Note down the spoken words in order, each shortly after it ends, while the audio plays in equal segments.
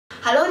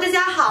Hello， 大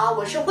家好，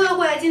我是慧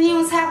慧，今天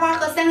用菜花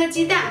和3个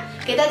鸡蛋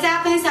给大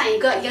家分享一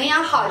个营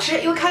养好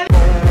吃又开胃。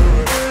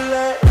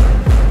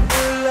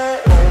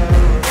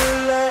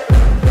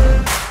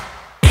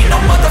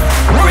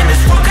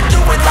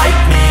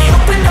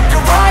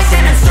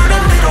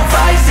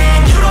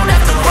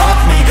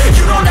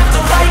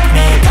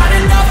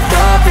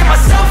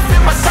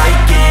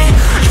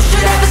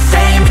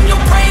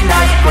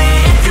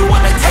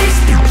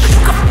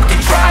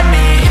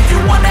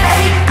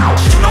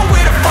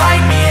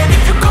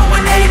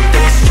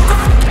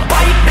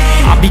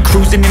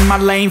Cruising in my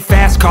lane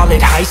fast, call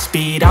it high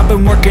speed. I've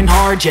been working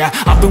hard, yeah,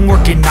 I've been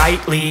working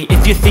nightly.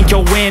 If you think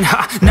you'll win,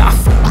 ha, not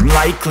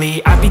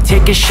likely. I be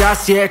taking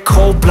shots, yeah,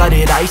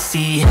 cold-blooded,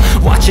 icy.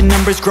 Watching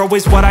numbers grow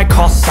is what I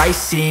call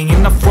sightseeing.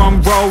 In the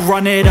front row,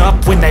 run it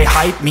up when they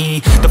hype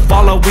me. The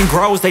following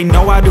grows, they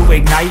know how to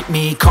ignite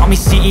me. Call me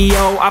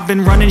CEO, I've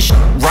been running shit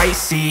right,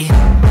 see.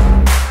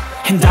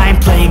 And I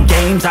ain't playing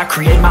games, I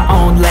create my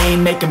own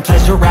lane, making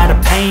pleasure out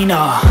of pain,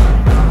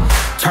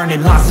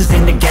 turning losses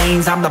into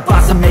gains, I'm the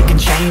boss, I'm making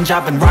change.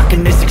 I've been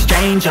rocking this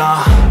exchange,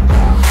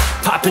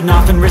 popping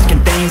off and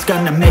risking things,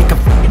 gonna make a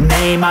f***ing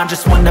name. I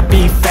just wanna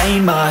be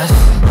famous,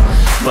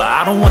 but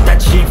I don't want that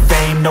cheap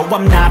fame. No,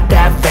 I'm not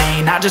that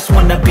vain, I just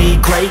wanna be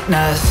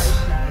greatness.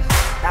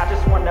 I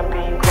just wanna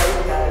be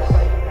greatness.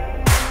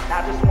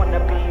 I just wanna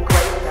be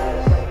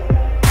greatness.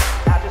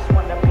 I just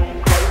wanna be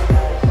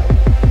greatness.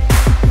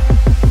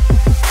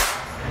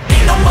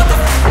 Ain't no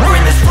motherfucker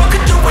in this world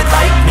could do it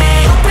like me.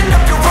 Open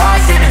up your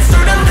eyes and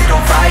insert a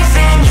little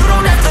rising. You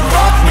don't have to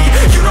love me,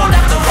 you don't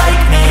have to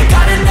like me.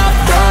 Got enough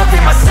love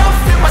in myself,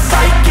 in my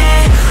psyche.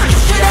 You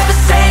should have the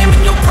same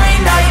in your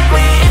brain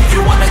nightly. If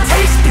you wanna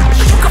taste me,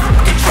 you can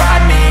fucking try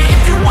me.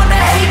 If you wanna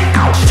hate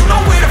me, you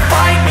know where to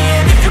find me.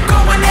 And if you're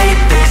going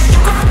hate this, you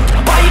can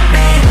fucking bite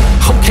me.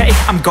 Okay,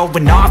 I'm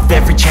going off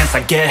every chance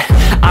I get.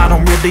 I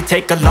don't really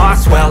take a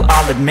loss, well,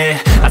 I'll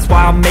admit. That's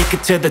why I'll make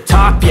it to the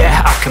top,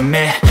 yeah, I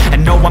commit.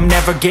 And no, I'm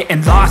never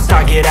getting lost,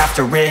 I get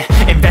after it.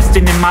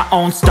 Investing in my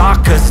own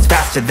stock, cause it's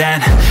faster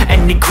than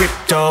any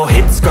crypto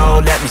hits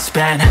go, let me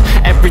spend.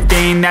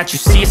 Everything that you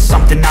see is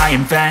something I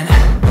invent,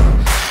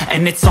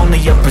 and it's only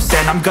a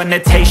percent. I'm gonna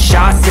take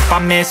shots, if I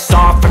miss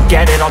all,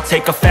 forget it. I'll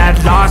take a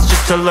fat loss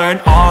just to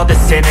learn all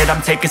that's in it.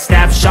 I'm taking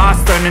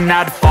snapshots, learning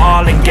how to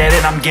fall and get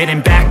it. I'm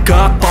getting back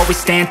up, always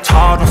stand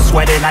tall, don't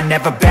sweat it. I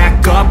never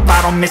back up,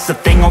 I don't miss a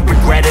thing or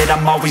regret it.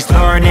 I'm always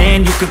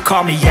learning, you could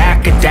call me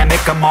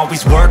academic. I'm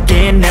always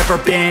working, never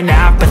been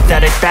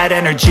apathetic. Bad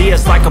energy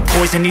is like a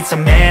poison, needs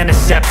some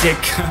antiseptic.